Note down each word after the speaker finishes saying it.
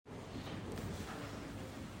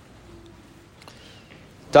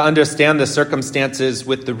To understand the circumstances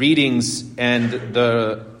with the readings and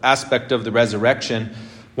the aspect of the resurrection,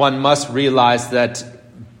 one must realize that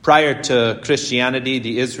prior to Christianity,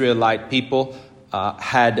 the Israelite people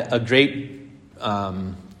had a great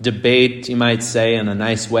debate, you might say, in a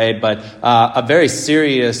nice way, but a very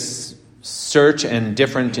serious search and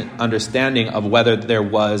different understanding of whether there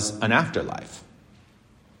was an afterlife.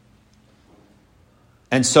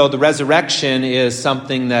 And so the resurrection is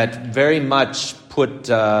something that very much put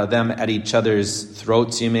them at each other's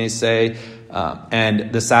throats, you may say.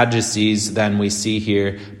 And the Sadducees, then we see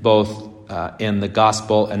here, both in the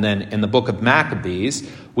Gospel and then in the book of Maccabees,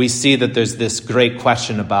 we see that there's this great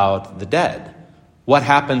question about the dead. What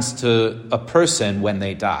happens to a person when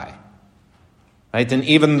they die? Right? And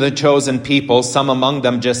even the chosen people, some among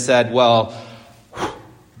them just said, well,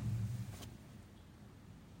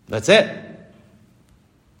 that's it.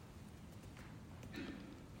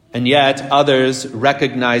 And yet others,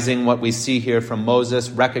 recognizing what we see here from Moses,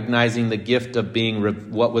 recognizing the gift of being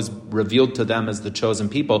what was revealed to them as the chosen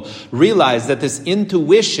people, realized that this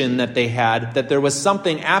intuition that they had, that there was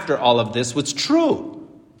something after all of this, was true.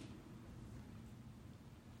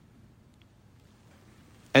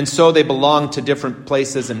 And so they belong to different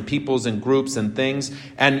places and peoples and groups and things.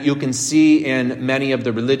 And you can see in many of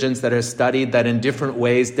the religions that are studied that in different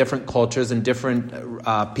ways, different cultures and different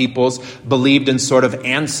peoples believed in sort of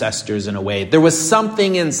ancestors in a way. There was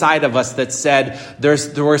something inside of us that said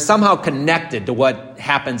we're somehow connected to what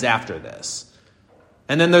happens after this.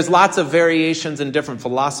 And then there's lots of variations in different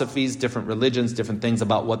philosophies, different religions, different things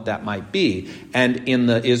about what that might be. And in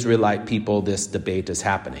the Israelite people, this debate is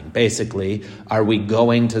happening. Basically, are we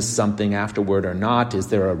going to something afterward or not? Is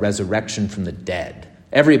there a resurrection from the dead?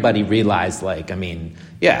 Everybody realized, that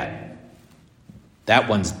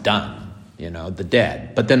one's done, the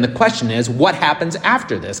dead. But then the question is, what happens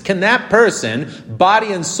after this? Can that person,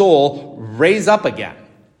 body and soul, raise up again?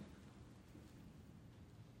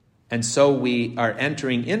 And so we are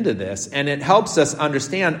entering into this, and it helps us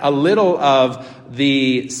understand a little of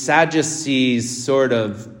the Sadducees' sort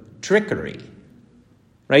of trickery,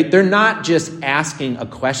 right? They're not just asking a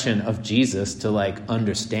question of Jesus to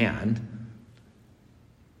understand,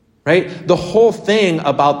 right? The whole thing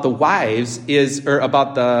about the wives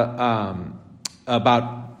about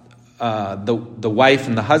the wife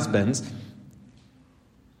and the husbands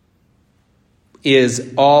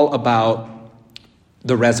is all about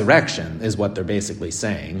the resurrection, is what they're basically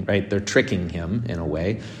saying, right? They're tricking him in a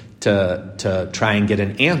way to try and get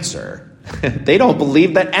an answer. They don't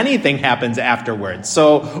believe that anything happens afterwards.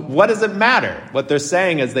 So what does it matter? What they're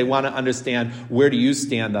saying is they want to understand, where do you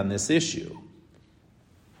stand on this issue?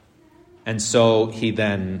 And so he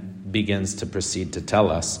then begins to proceed to tell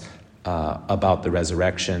us about the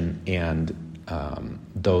resurrection and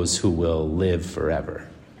those who will live forever.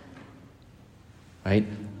 Right?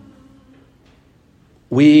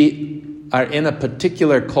 We are in a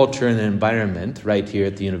particular culture and environment right here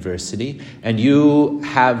at the university, and you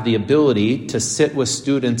have the ability to sit with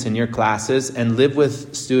students in your classes and live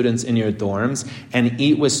with students in your dorms and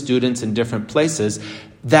eat with students in different places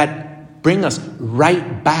that bring us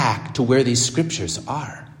right back to where these scriptures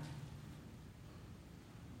are.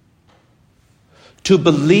 To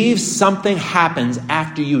believe something happens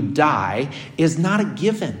after you die is not a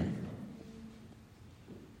given.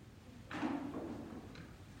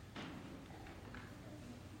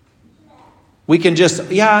 We can just,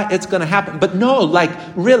 it's going to happen. But no,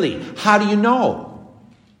 really, how do you know?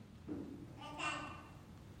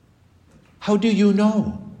 How do you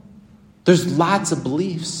know? There's lots of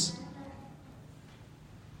beliefs.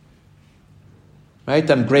 Right?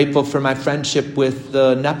 I'm grateful for my friendship with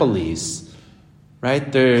the Nepalese. Right?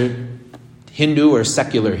 They're Hindu or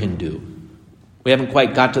secular Hindu. We haven't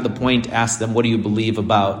quite got to the point to ask them, what do you believe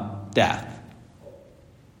about death?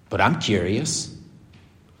 But I'm curious.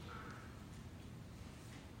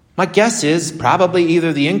 My guess is probably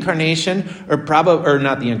either the incarnation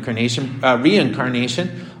reincarnation,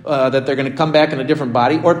 that they're going to come back in a different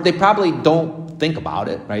body, or they probably don't think about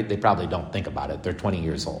it, right? They probably don't think about it. They're 20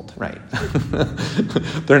 years old, right?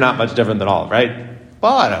 They're not much different than all, right?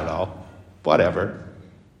 Well, I don't know. Whatever.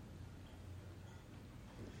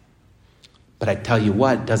 But I tell you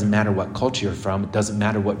what, it doesn't matter what culture you're from. It doesn't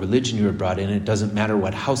matter what religion you were brought in. It doesn't matter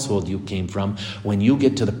what household you came from. When you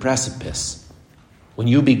get to the precipice, when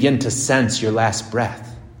you begin to sense your last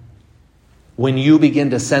breath, when you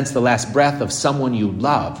begin to sense the last breath of someone you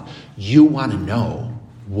love, you want to know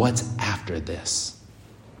what's after this.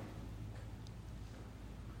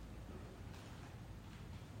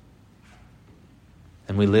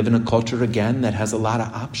 And we live in a culture, again, that has a lot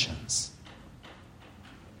of options.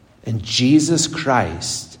 And Jesus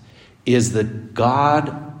Christ is the God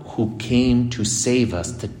who came to save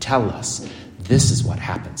us, to tell us this is what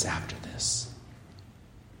happens after this.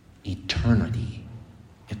 Eternity.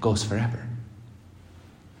 It goes forever.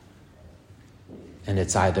 And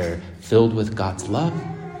it's either filled with God's love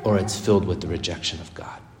or it's filled with the rejection of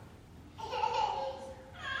God.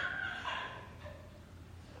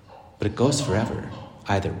 But it goes forever,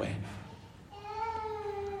 either way.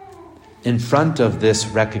 In front of this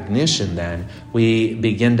recognition, then, we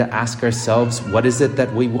begin to ask ourselves, what is it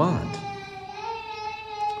that we want?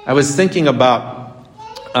 I was thinking about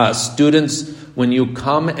students when you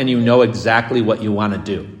come and you know exactly what you want to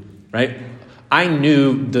do, right? I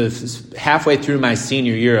knew halfway through my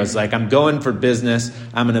senior year, I was like, I'm going for business,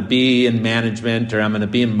 I'm going to be in management, or I'm going to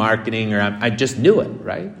be in marketing, or I just knew it,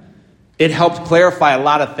 right? It helped clarify a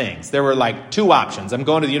lot of things. There were like two options. I'm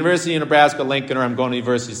going to the University of Nebraska-Lincoln, or I'm going to the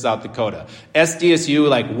University of South Dakota.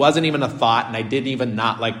 SDSU wasn't even a thought, and I didn't even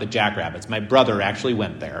not like the Jackrabbits. My brother actually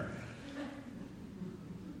went there.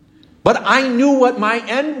 But I knew what my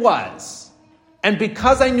end was. And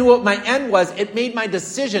because I knew what my end was, it made my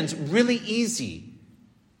decisions really easy.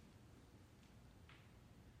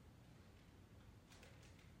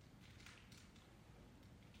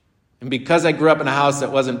 And because I grew up in a house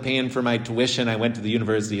that wasn't paying for my tuition, I went to the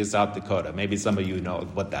University of South Dakota. Maybe some of you know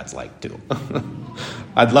what that's like too.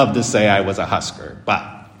 I'd love to say I was a Husker, but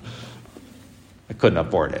I couldn't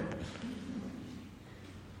afford it.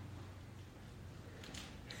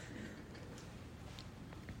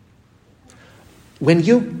 When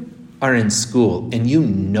you are in school and you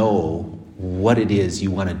know what it is you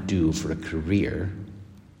want to do for a career,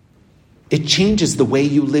 it changes the way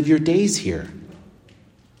you live your days here.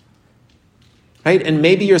 Right? And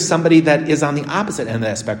maybe you're somebody that is on the opposite end of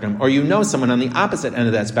that spectrum, or you know someone on the opposite end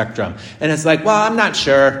of that spectrum. And it's like, well, I'm not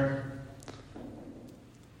sure.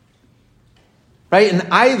 Right? And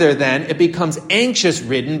either then it becomes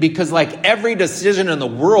anxious-ridden because every decision in the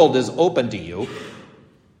world is open to you.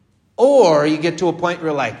 Or you get to a point where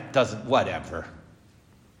you're like, doesn't, whatever.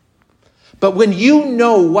 But when you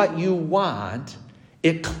know what you want,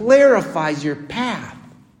 it clarifies your path.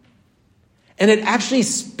 And it actually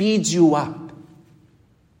speeds you up.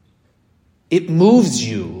 It moves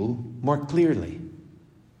you more clearly.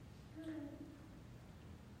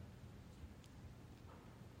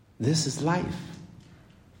 This is life.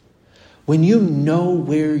 When you know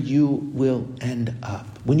where you will end up,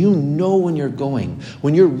 when you know when you're going,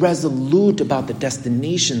 when you're resolute about the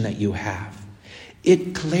destination that you have,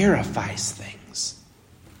 it clarifies things.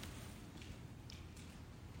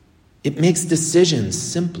 It makes decisions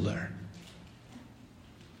simpler.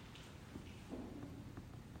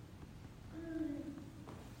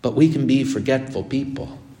 But we can be forgetful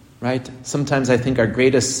people, right? Sometimes I think our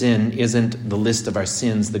greatest sin isn't the list of our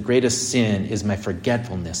sins. The greatest sin is my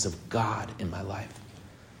forgetfulness of God in my life.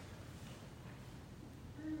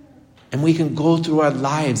 And we can go through our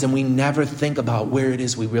lives and we never think about where it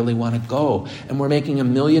is we really want to go. And we're making a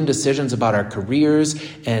million decisions about our careers,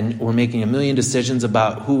 and we're making a million decisions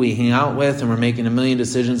about who we hang out with, and we're making a million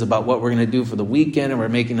decisions about what we're going to do for the weekend, and we're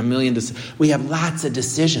making a million we have lots of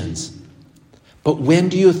decisions. But when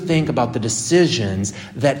do you think about the decisions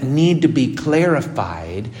that need to be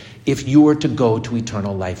clarified if you were to go to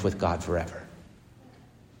eternal life with God forever?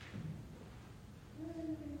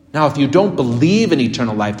 Now, if you don't believe in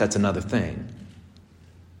eternal life, that's another thing.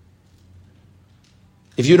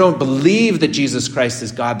 If you don't believe that Jesus Christ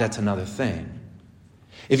is God, that's another thing.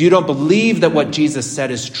 If you don't believe that what Jesus said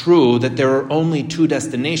is true, that there are only two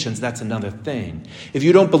destinations, that's another thing. If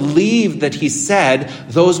you don't believe that he said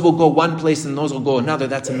those will go one place and those will go another,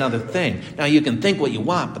 that's another thing. Now you can think what you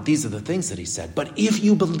want, but these are the things that he said. But if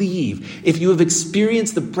you believe, if you have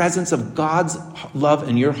experienced the presence of God's love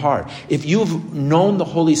in your heart, if you've known the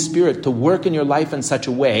Holy Spirit to work in your life in such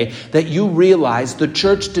a way that you realize the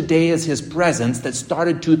church today is his presence that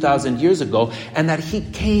started 2,000 years ago, and that he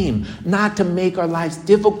came not to make our lives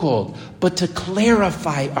difficult, but to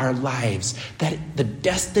clarify our lives, that the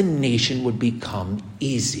destination would become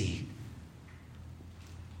easy.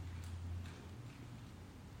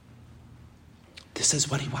 This is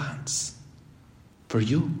what he wants for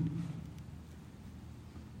you,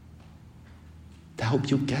 to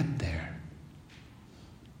help you get there.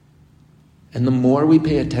 And the more we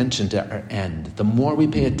pay attention to our end, the more we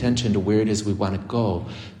pay attention to where it is we want to go,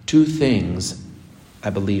 two things,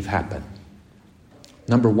 I believe, happen.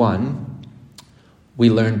 Number one, we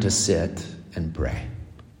learn to sit and pray.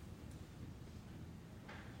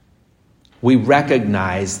 We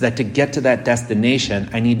recognize that to get to that destination,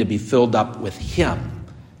 I need to be filled up with him,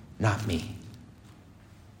 not me.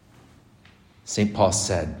 St. Paul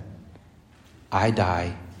said, I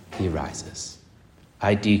die, he rises.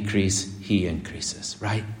 I decrease, he increases,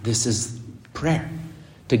 right? This is prayer.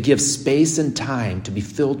 To give space and time to be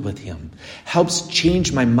filled with him helps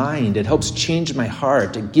change my mind. It helps change my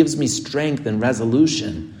heart. It gives me strength and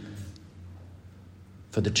resolution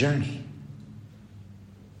for the journey.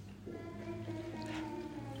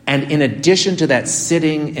 And in addition to that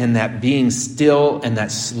sitting and that being still and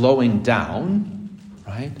that slowing down,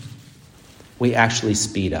 right, we actually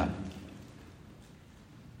speed up.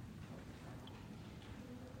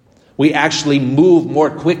 We actually move more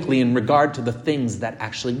quickly in regard to the things that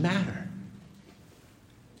actually matter.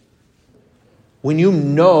 When you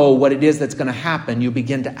know what it is that's going to happen, you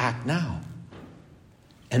begin to act now.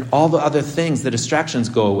 And all the other things, the distractions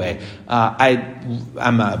go away. I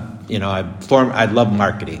love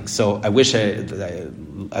marketing, so I wish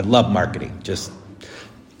I love marketing.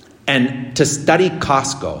 And to study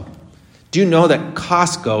Costco, do you know that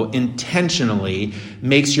Costco intentionally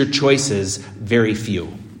makes your choices very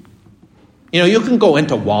few? You can go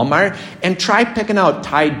into Walmart and try picking out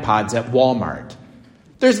Tide Pods at Walmart.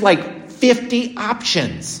 There's like 50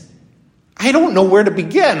 options. I don't know where to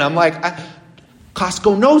begin. I'm like,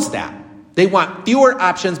 Costco knows that. They want fewer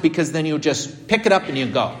options because then you just pick it up and you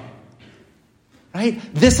go. Right?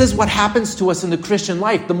 This is what happens to us in the Christian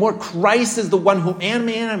life. The more Christ is the one who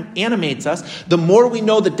animates us, the more we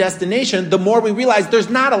know the destination, the more we realize there's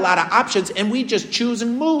not a lot of options and we just choose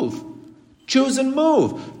and move. Choose and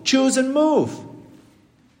move. Choose and move.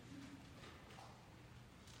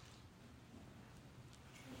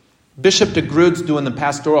 Bishop DeGrood's doing the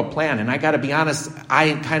pastoral plan, and I got to be honest,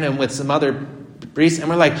 I kind of with some other priests, and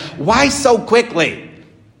we're like, why so quickly?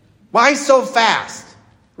 Why so fast?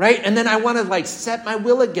 Right? And then I want to set my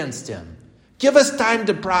will against him. Give us time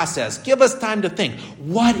to process. Give us time to think.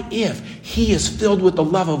 What if he is filled with the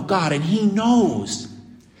love of God and he knows?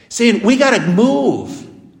 Saying, we got to move.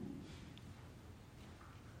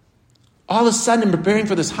 All of a sudden, in preparing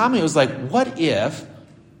for this homily, it was like, what if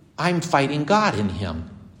I'm fighting God in him?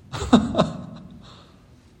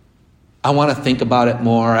 I want to think about it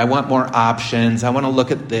more. I want more options. I want to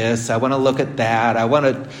look at this. I want to look at that.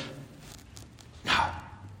 No.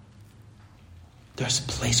 There's a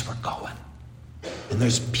place we're going. And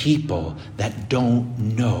there's people that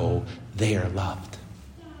don't know they are loved.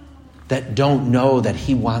 That don't know that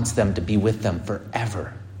he wants them to be with them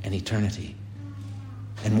forever in eternity.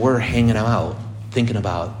 And we're hanging out, thinking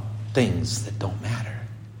about things that don't matter.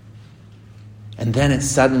 And then it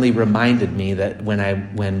suddenly reminded me that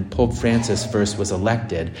when Pope Francis first was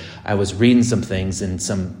elected, I was reading some things, and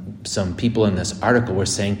some people in this article were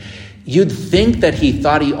saying, you'd think that he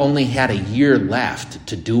thought he only had a year left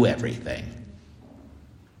to do everything.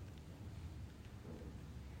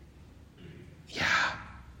 Yeah,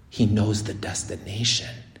 he knows the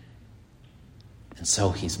destination. And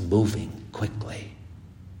so he's moving quickly.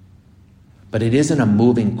 But it isn't a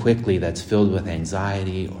moving quickly that's filled with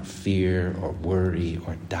anxiety or fear or worry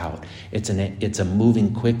or doubt. It's a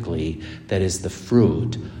moving quickly that is the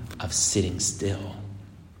fruit of sitting still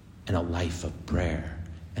in a life of prayer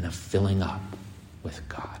and of filling up with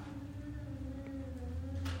God.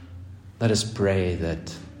 Let us pray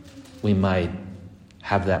that we might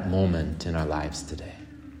have that moment in our lives today,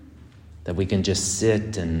 that we can just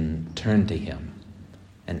sit and turn to him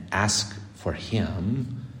and ask for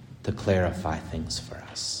him to clarify things for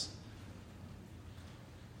us.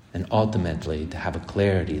 And ultimately, to have a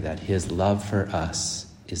clarity that his love for us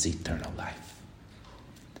is eternal life.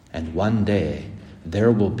 And one day,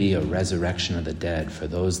 there will be a resurrection of the dead for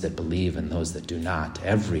those that believe and those that do not.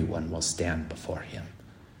 Everyone will stand before him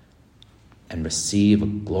and receive a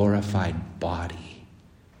glorified body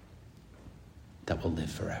that will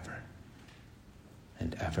live forever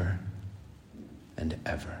and ever and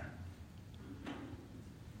ever.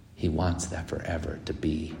 He wants that forever to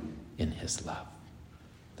be in his love.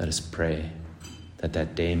 Let us pray that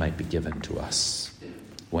that day might be given to us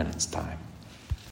when it's time.